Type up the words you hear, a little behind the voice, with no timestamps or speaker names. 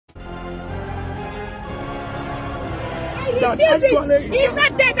He's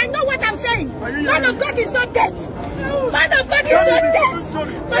not dead. I know what I'm saying. Man of God is not dead. Man of God is not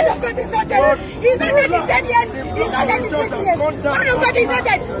dead. Man of God is not dead. He's not dead in 10 years. He's not dead in 20 years. Man of God is not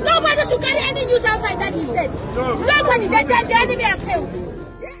dead. Nobody should carry any news outside that he's dead. Nobody. The enemy has failed.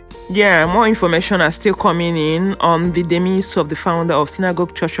 Yeah, more information are still coming in on the demise of the founder of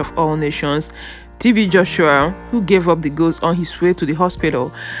Synagogue Church of All Nations, TB Joshua, who gave up the ghost on his way to the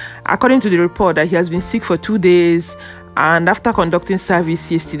hospital. According to the report, that he has been sick for 2 days, and after conducting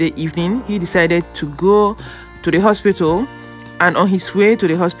service yesterday evening, he decided to go to the hospital, and on his way to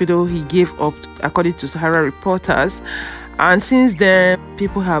the hospital, he gave up, according to Sahara reporters. And since then,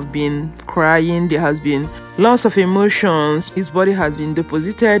 people have been crying. There has been lots of emotions. His body has been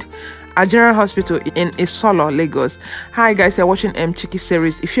deposited at General Hospital in Isolo, Lagos. Hi guys, you're watching Chiki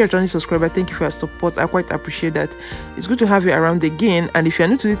series. If you're a returning subscriber, thank you for your support. I quite appreciate that. It's good to have you around again. And if you're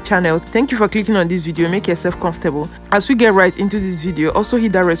new to this channel, thank you for clicking on this video. Make yourself comfortable as we get right into this video. Also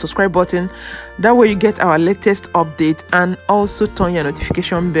hit that red subscribe button, that way you get our latest update, and also turn your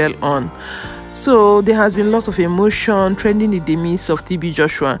notification bell on. So there has been lots of emotion trending the demise of TB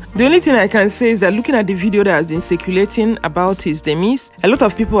Joshua. The only thing I can say is that looking at the video that has been circulating about his demise, a lot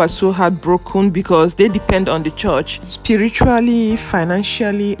of people are so heartbroken because they depend on the church spiritually,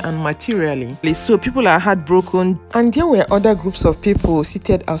 financially, and materially. So people are heartbroken, and there were other groups of people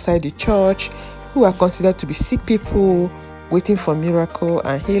seated outside the church who are considered to be sick people waiting for miracle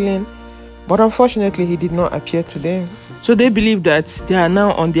and healing. But unfortunately, he did not appear to them. So they believe that they are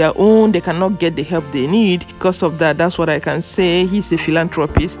now on their own. They cannot get the help they need. Because of that, that's what I can say. He's a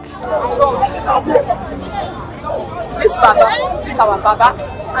philanthropist. This Baba, this our Baba,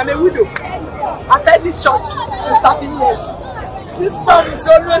 I'm a widow. I said this church since 13 years. This man is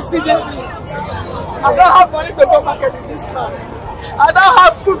always feeding me. I don't have money to go market with this man. I don't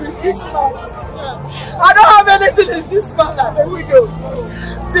have food with this man. I don't have anything with this man. I'm a widow.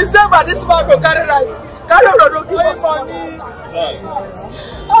 December, this man will carry rice. Carry don't give us money.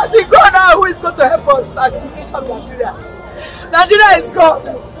 As he go now, who is going to help us as the nation of Nigeria? Nigeria is gone.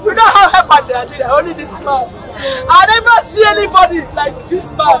 We don't have help at Nigeria, only this man. I never see anybody like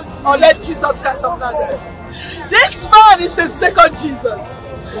this man unless Jesus Christ of Nazareth. This man is the second Jesus.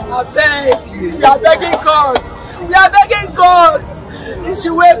 I beg, we are begging God. We are begging God. He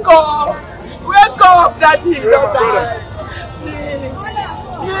should wake up. Wake up, Daddy. Don't die. Please.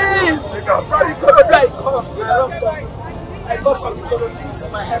 Please. From Ikorodu, I come from Ikorodu. This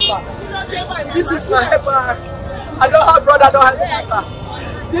is my helper. This is my helper. I don't have brother, I don't have sister.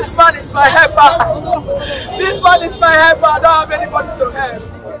 This man is my helper. This man is my helper. I don't have anybody to help.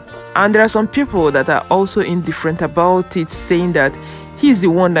 And there are some people that are also indifferent about it, saying that he's the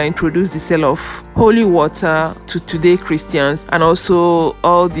one that introduced the sale of holy water to today Christians and also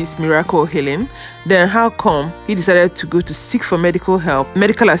all this miracle healing. Then how come he decided to go to seek for medical help,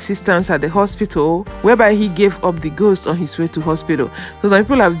 medical assistance at the hospital, whereby he gave up the ghost on his way to hospital? So some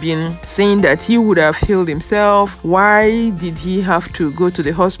people have been saying that he would have healed himself. Why did he have to go to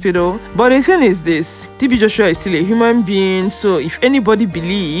the hospital? But the thing is this, TB Joshua is still a human being, so if anybody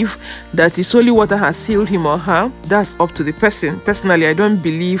believes that his holy water has healed him or her, that's up to the person. Personally, I don't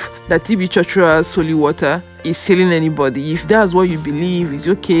believe that TB Joshua's holy water is healing anybody. If that's what you believe, it's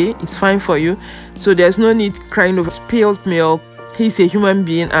okay, it's fine for you. So there's no need crying over spilled milk. He's a human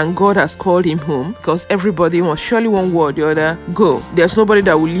being and God has called him home, because everybody must surely one way or the other go. There's nobody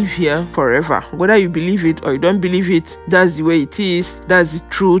that will live here forever. Whether you believe it or you don't believe it, that's the way it is. That's the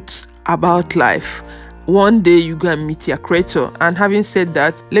truth about life. One day you go and meet your creator. And having said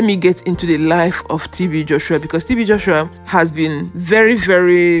that, let me get into the life of TB Joshua, because TB Joshua has been very,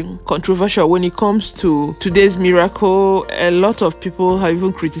 very controversial when it comes to today's miracle. A lot of people have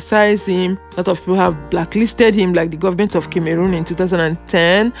even criticized him. A lot of people have blacklisted him, like the government of Cameroon in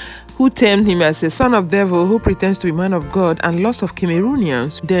 2010, who termed him as a son of devil who pretends to be man of God, and lots of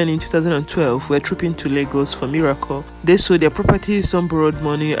Cameroonians then in 2012 were trooping to Lagos for miracle. They sold their properties, some borrowed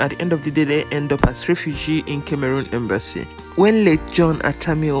money. At the end of the day, they end up as refugee in Cameroon embassy. When late John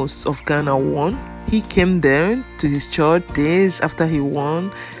Atamios of Ghana won, he came there to his church days after he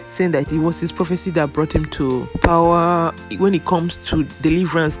won, saying that it was his prophecy that brought him to power when it comes to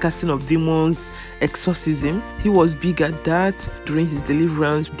deliverance, casting of demons, exorcism. He was big at that. During his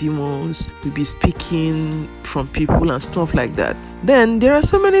deliverance, demons will be speaking from people and stuff like that. Then there are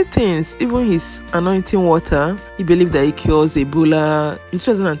so many things. Even his anointing water, he believed that it cures Ebola. In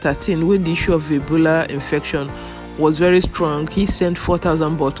 2013, when the issue of Ebola infection was very strong, he sent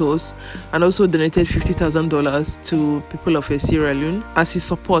 4,000 bottles and also donated $50,000 to people of Sierra Leone as his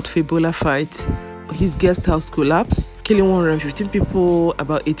support for Ebola fight. His guest house collapsed, killing 115 people,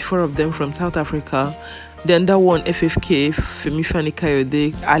 about 84 of them from South Africa, The under one FFK, Femi Fani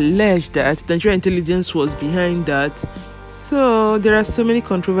Kayode, alleged that Nigerian intelligence was behind that. So there are so many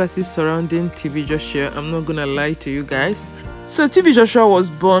controversies surrounding TB Joshua. I'm not gonna lie to you guys. So TB Joshua was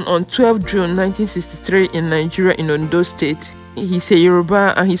born on 12 June 1963 in Nigeria in Ondo State. He's a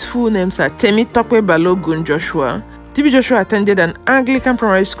Yoruba and his full names are Temitope Balogun Joshua. TB Joshua attended an Anglican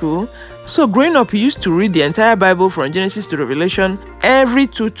primary school. So growing up, he used to read the entire Bible from Genesis to Revelation every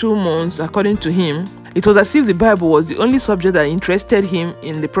two months, according to him. It was as if the Bible was the only subject that interested him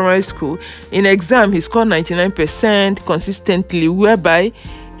in the primary school. In exam, he scored 99% consistently, whereby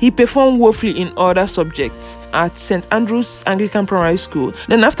he performed woefully in other subjects at St. Andrew's Anglican Primary School.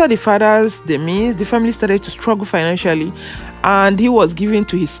 Then after the father's demise, the family started to struggle financially, and he was given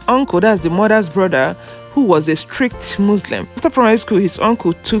to his uncle, that's the mother's brother, who was a strict Muslim. After primary school, his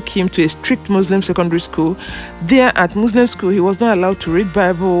uncle took him to a strict Muslim secondary school. There at Muslim school, he was not allowed to read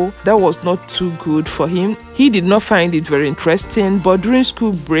Bible. That was not too good for him. He did not find it very interesting, but during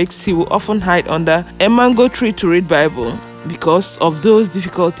school breaks, he would often hide under a mango tree to read Bible. Because of those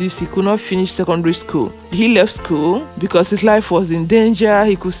difficulties, he could not finish secondary school. He left school because his life was in danger.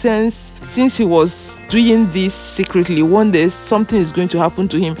 He could sense, since he was doing this secretly, one day something is going to happen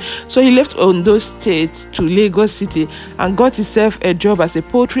to him. So he left Ondo State to Lagos City and got himself a job as a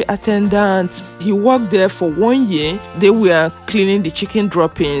poultry attendant. He worked there for 1 year. They were cleaning the chicken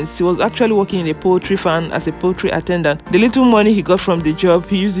droppings. He was actually working in a poultry farm as a poultry attendant. The little money he got from the job,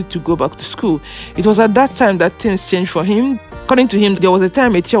 he used it to go back to school. It was at that time that things changed for him. According to him, there was a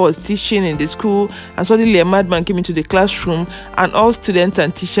time a teacher was teaching in the school and suddenly a madman came into the classroom and all students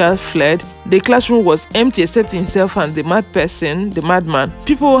and teachers fled. The classroom was empty except himself and the mad person, the madman.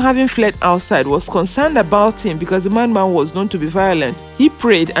 People having fled outside was concerned about him because the madman was known to be violent. He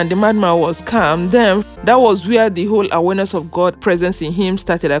prayed and the madman was calm. Then that was where the whole awareness of God's presence in him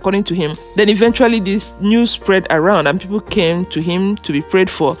started, according to him. Then eventually this news spread around and people came to him to be prayed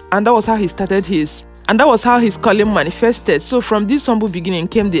for, and that was how he started his calling manifested. So from this humble beginning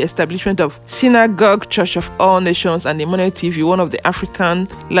came the establishment of Synagogue Church of All Nations and Emmanuel TV, one of the African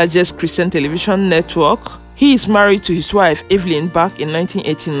largest Christian television network. He is married to his wife Evelyn back in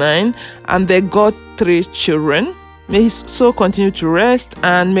 1989 and they got 3 children. May his soul continue to rest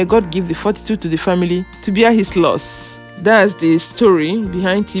and may God give the fortitude to the family to bear his loss. That's the story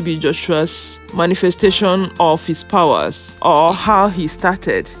behind TB Joshua's manifestation of his powers, or how he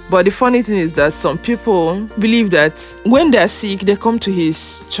started. But the funny thing is that some people believe that when they're sick, they come to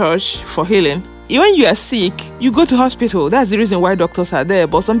his church for healing. When you are sick, you go to hospital. That's the reason why doctors are there.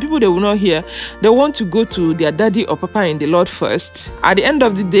 But some people, they will not hear. They want to go to their daddy or papa in the Lord first. At the end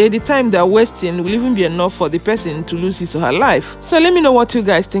of the day, the time they're wasting will even be enough for the person to lose his or her life. So let me know what you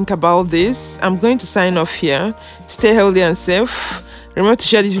guys think about this. I'm going to sign off here. Stay healthy and safe. Remember to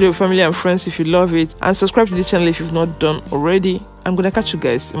share this video with family and friends if you love it. And subscribe to the channel if you've not done already. I'm going to catch you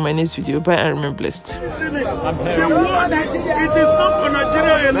guys in my next video. Bye and remain blessed. The war, it is not for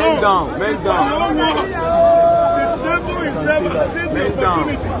Nigeria alone. Men down. The devil himself has seen the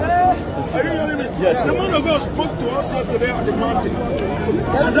opportunity. Are you hearing me? Yes. The man of God spoke to us yesterday on the mountain.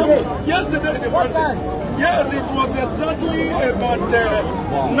 Yesterday on the mountain. Yes, it was exactly about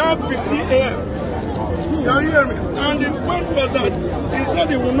 9:50 a.m. Can you hear me? And the point was that he said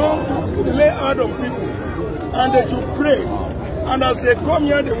he will not lay out on people and they should pray. And as they come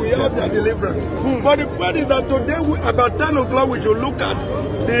here, they will have their deliverance. But the point is that today, about 10 o'clock, we should look at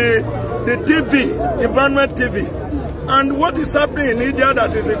the TV, environment TV. And what is happening in India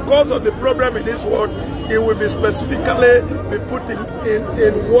that is the cause of the problem in this world, it will be specifically be put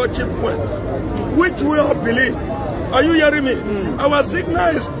in worship point, which we all believe. Are you hearing me? Our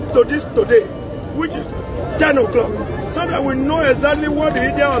signal is to this today, which is 10 o'clock, so that we know exactly what the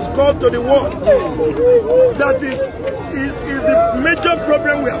India has called to the world. That is the major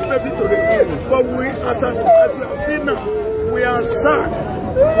problem we are facing today. But we, as you have seen now, we are sad.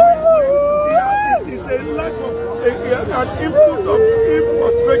 It is a lack of an input of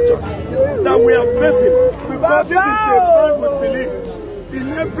infrastructure that we are facing, because this is a man we believe in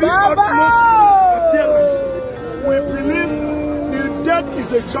every utmost appearance. We believe the death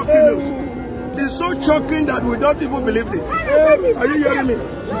is a shocking news. It's so shocking that we don't even believe this. Are you hearing me?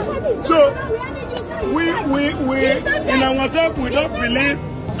 So we in ourselves, we don't believe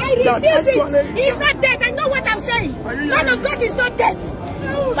that actually he's not dead. I know what I'm saying. Man of God is not dead.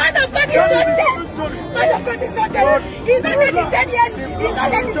 Man of God is not dead. Man of God is not dead. He's not dead in 10 years. He's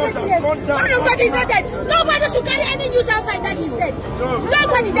not dead in 20 years. Man of God is not dead. Nobody should carry any news outside that he's dead.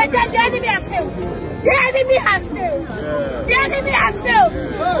 Nobody. The enemy has failed. The enemy has failed. The enemy has failed.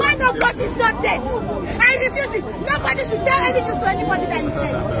 Man of God is not dead. I refuse it. Nobody should tell any news to anybody that is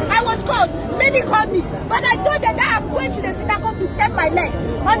dead. I was called. Nobody called me, but I told them that I'm going to the synagogue to stamp my leg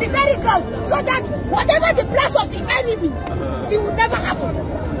on the very ground, so that whatever the plans of the enemy, it will never happen.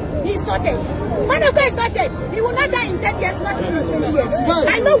 He's not dead. Man of God is not dead. He will not die in 10 years, not even 20 years.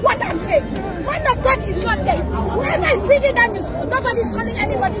 I know what I'm saying. Man of God is not dead. Whoever is bringing that news, nobody is calling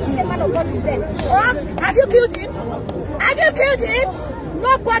anybody to say man of God is dead. Have you killed him? Have you killed him?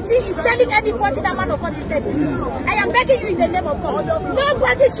 Nobody is telling anybody that man of God is dead. I am begging you in the name of God.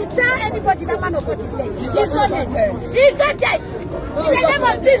 Nobody should tell anybody that man of God is dead. He's not dead. He's not dead. In the name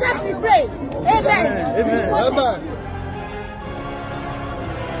of Jesus we pray. Amen. Amen.